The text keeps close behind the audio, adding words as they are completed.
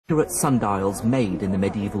accurate sundials made in the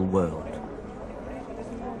medieval world.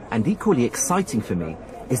 And equally exciting for me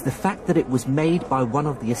is the fact that it was made by one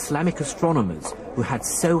of the Islamic astronomers who had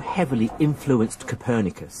so heavily influenced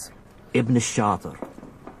Copernicus, Ibn Shatir.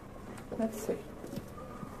 Let's see.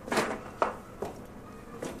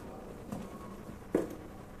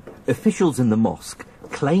 Officials in the mosque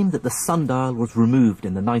claim that the sundial was removed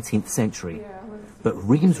in the 19th century, but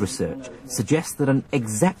Ream's research suggests that an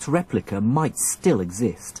exact replica might still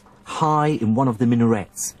exist, high in one of the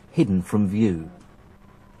minarets, hidden from view.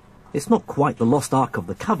 It's not quite the lost Ark of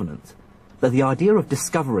the Covenant, but the idea of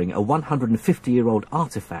discovering a 150-year-old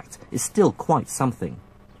artifact is still quite something.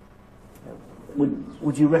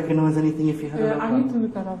 Would you recognise anything if you had a look? I need to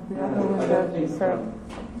look that up. The other one there.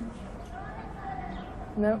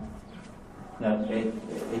 No. No, it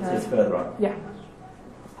is further up. Yeah.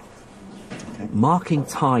 Marking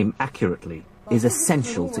time accurately is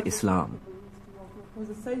essential to Islam.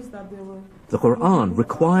 The Quran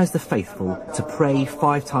requires the faithful to pray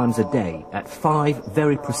 5 times a day at 5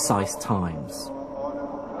 very precise times.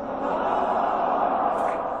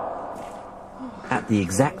 At the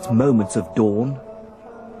exact moment of dawn,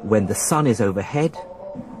 when the sun is overhead,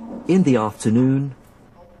 in the afternoon,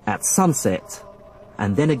 at sunset,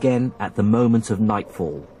 and then again at the moment of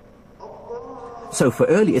nightfall. So for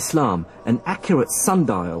early Islam, an accurate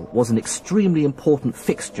sundial was an extremely important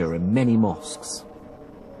fixture in many mosques.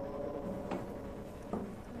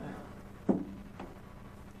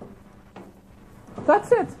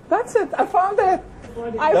 That's it. That's it. I found it.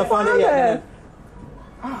 I found it. Yeah.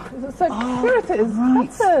 Oh, it's like, here it is.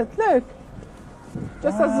 Right. That's it. Look.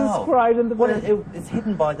 Just as described in the book. It's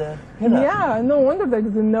hidden by the pillar. Yeah, no wonder they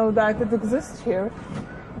didn't know that it exists here.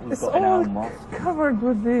 It's all covered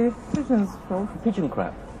with the pigeons. Pigeon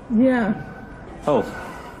crap. Yeah. Oh.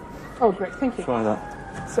 Oh, great. Thank you. Try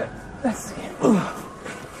that. So, let's see.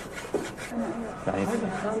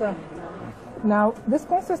 Okay. Now, this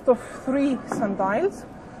consists of 3 sundials.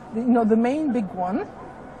 The main big one,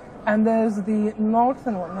 and there's the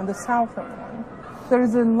northern one and the southern one. There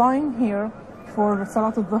is a line here for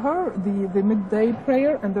Salat al-Dhuhr, the midday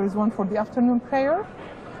prayer, and there is one for the afternoon prayer.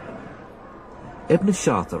 Ibn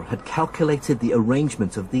Shatir had calculated the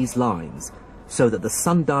arrangement of these lines so that the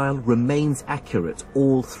sundial remains accurate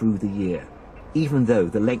all through the year, even though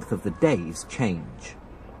the length of the days change.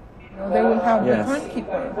 They will have the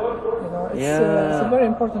timekeeper. It's a very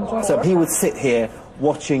important job. So he would sit here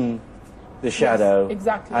watching the shadow, yes,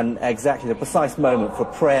 exactly. And exactly the precise moment for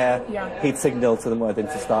prayer, he'd signal to the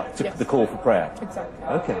muezzin to start the call for prayer. Exactly.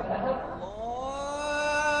 Okay.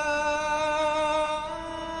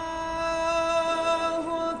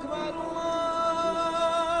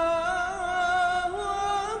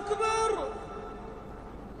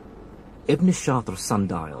 Ibn Shatir's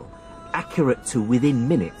sundial, accurate to within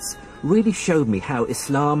minutes, really showed me how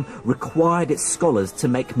Islam required its scholars to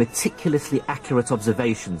make meticulously accurate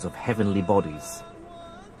observations of heavenly bodies.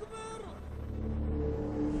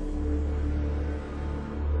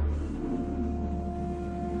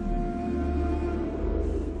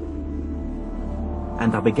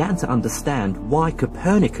 And I began to understand why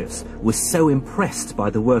Copernicus was so impressed by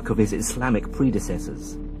the work of his Islamic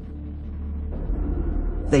predecessors.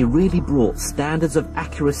 They really brought standards of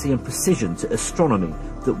accuracy and precision to astronomy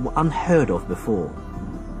that were unheard of before.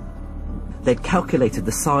 They'd calculated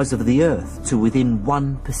the size of the Earth to within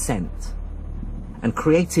 1% and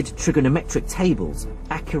created trigonometric tables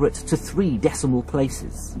accurate to 3 decimal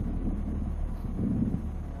places.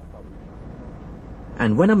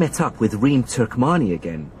 And when I met up with Reem Turkmani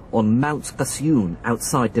again on Mount Qasyun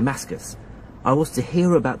outside Damascus, I was to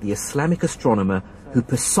hear about the Islamic astronomer who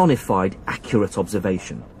personified accurate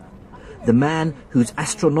observation, the man whose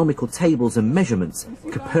astronomical tables and measurements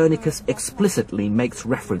Copernicus explicitly makes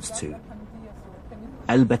reference to,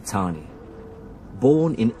 Al-Battani.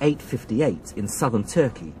 Born in 858 in southern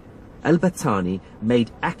Turkey, Al-Battani made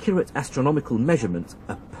accurate astronomical measurement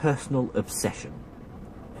a personal obsession.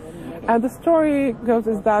 The story goes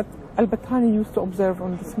is that Al-Battani used to observe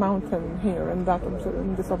on this mountain here and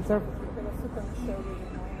in this observatory.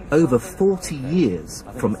 Over 40 years,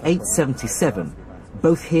 from 877,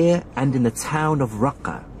 both here and in the town of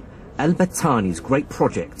Raqqa, Al-Battani's great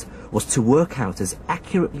project was to work out as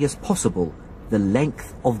accurately as possible the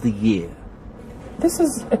length of the year. This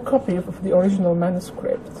is a copy of the original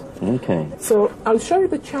manuscript. Okay. So I'll show you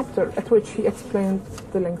the chapter at which he explained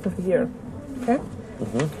the length of the year. Okay?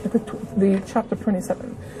 The chapter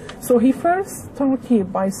 27. So he first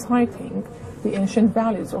started by citing the ancient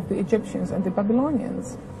values of the Egyptians and the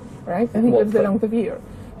Babylonians, right? And he gives the length of year.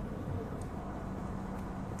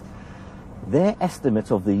 Their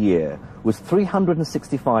estimate of the year was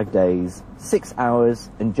 365 days, 6 hours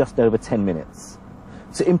and just over 10 minutes.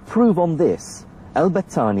 To improve on this,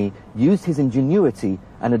 al-Battani used his ingenuity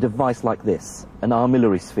and a device like this, an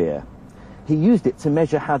armillary sphere. He used it to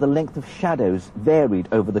measure how the length of shadows varied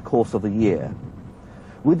over the course of the year.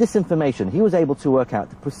 With this information, he was able to work out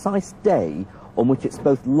the precise day on which it's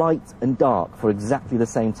both light and dark for exactly the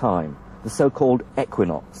same time, the so-called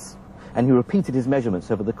equinox. And he repeated his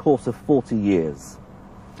measurements over the course of 40 years.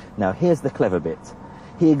 Now here's the clever bit.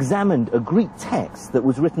 He examined a Greek text that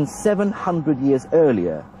was written 700 years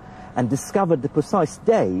earlier and discovered the precise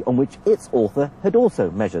day on which its author had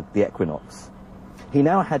also measured the equinox. He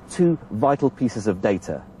now had two vital pieces of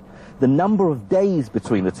data: the number of days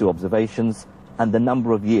between the two observations and the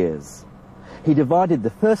number of years. He divided the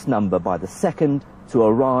first number by the second to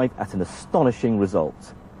arrive at an astonishing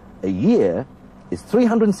result. A year is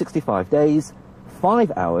 365 days,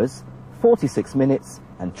 5 hours, 46 minutes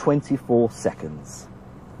and 24 seconds.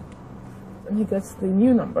 He gets the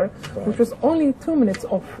new number, which was only 2 minutes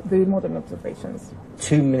of the modern observations.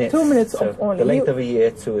 2 minutes? 2 minutes so of only. The length of a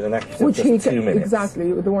year to an accuracy of just 2 minutes.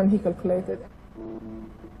 Exactly, the one he calculated.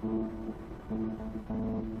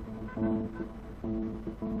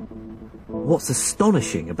 What's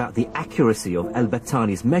astonishing about the accuracy of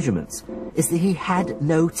al-Battani's measurements is that he had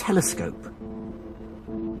no telescope.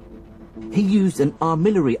 He used an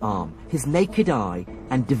armillary arm, his naked eye,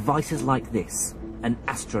 and devices like this, an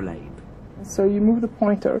astrolabe. So you move the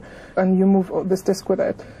pointer and you move this disc with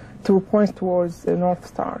it to point towards the North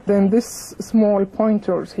Star. Then these small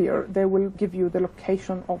pointers here, they will give you the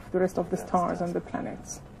location of the rest of the stars and the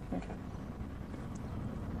planets. Okay.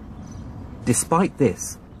 Despite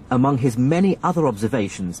this, among his many other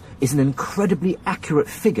observations is an incredibly accurate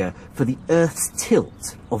figure for the Earth's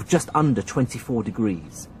tilt of just under 24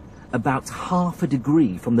 degrees, about half a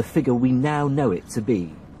degree from the figure we now know it to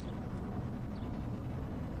be.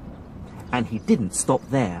 And he didn't stop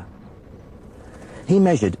there. He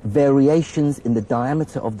measured variations in the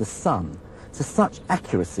diameter of the Sun to such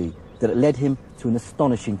accuracy that it led him to an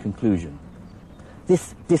astonishing conclusion.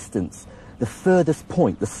 This distance, the furthest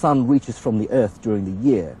point the Sun reaches from the Earth during the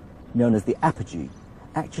year, known as the apogee,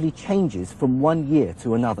 actually changes from one year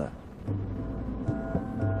to another.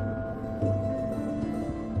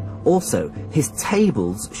 Also, his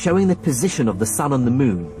tables showing the position of the Sun and the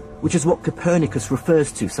Moon, which is what Copernicus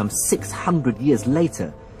refers to some 600 years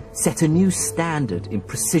later, set a new standard in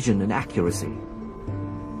precision and accuracy.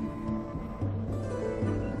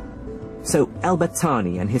 So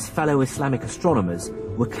al-Battani and his fellow Islamic astronomers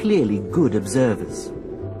were clearly good observers.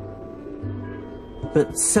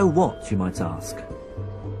 But so what, you might ask?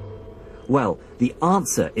 Well, the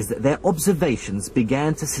answer is that their observations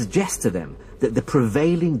began to suggest to them that the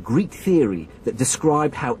prevailing Greek theory that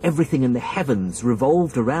described how everything in the heavens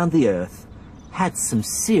revolved around the Earth had some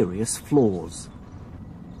serious flaws.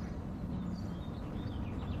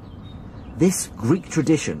 This Greek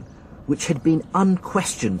tradition, which had been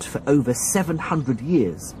unquestioned for over 700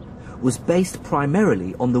 years, was based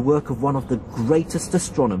primarily on the work of one of the greatest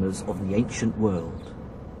astronomers of the ancient world.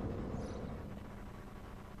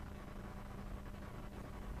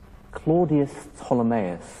 Claudius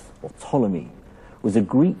Ptolemaeus, or Ptolemy, was a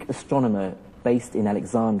Greek astronomer based in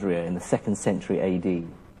Alexandria in the 2nd century AD.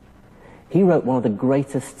 He wrote one of the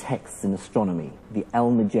greatest texts in astronomy, the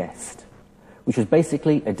Almagest, which was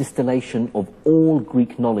basically a distillation of all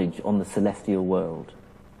Greek knowledge on the celestial world.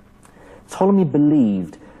 Ptolemy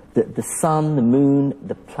believed that the Sun, the Moon,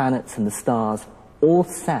 the planets and the stars all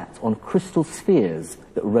sat on crystal spheres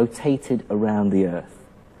that rotated around the Earth.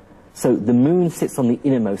 So the Moon sits on the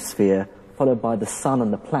innermost sphere, followed by the Sun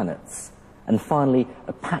and the planets, and finally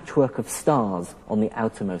a patchwork of stars on the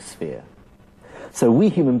outermost sphere. So we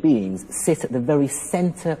human beings sit at the very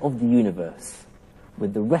center of the universe,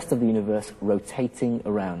 with the rest of the universe rotating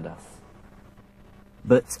around us.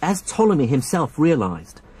 But as Ptolemy himself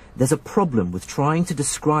realized, there's a problem with trying to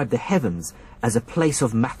describe the heavens as a place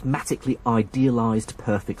of mathematically idealized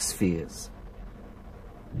perfect spheres.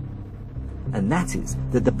 And that is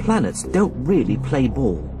that the planets don't really play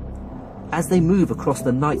ball. As they move across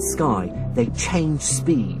the night sky, they change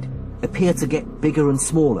speed, appear to get bigger and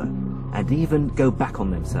smaller, and even go back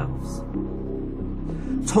on themselves.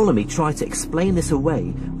 Ptolemy tried to explain this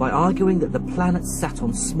away by arguing that the planets sat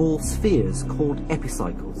on small spheres called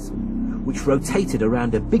epicycles, which rotated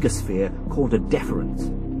around a bigger sphere called a deferent.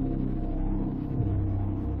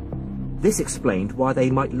 This explained why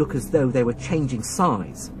they might look as though they were changing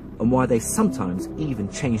size, and why they sometimes even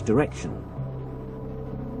changed direction.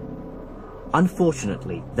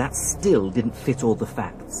 Unfortunately, that still didn't fit all the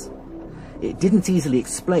facts. it didn't easily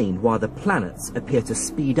explain why the planets appear to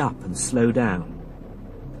speed up and slow down.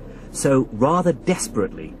 So rather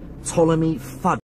desperately, Ptolemy fudged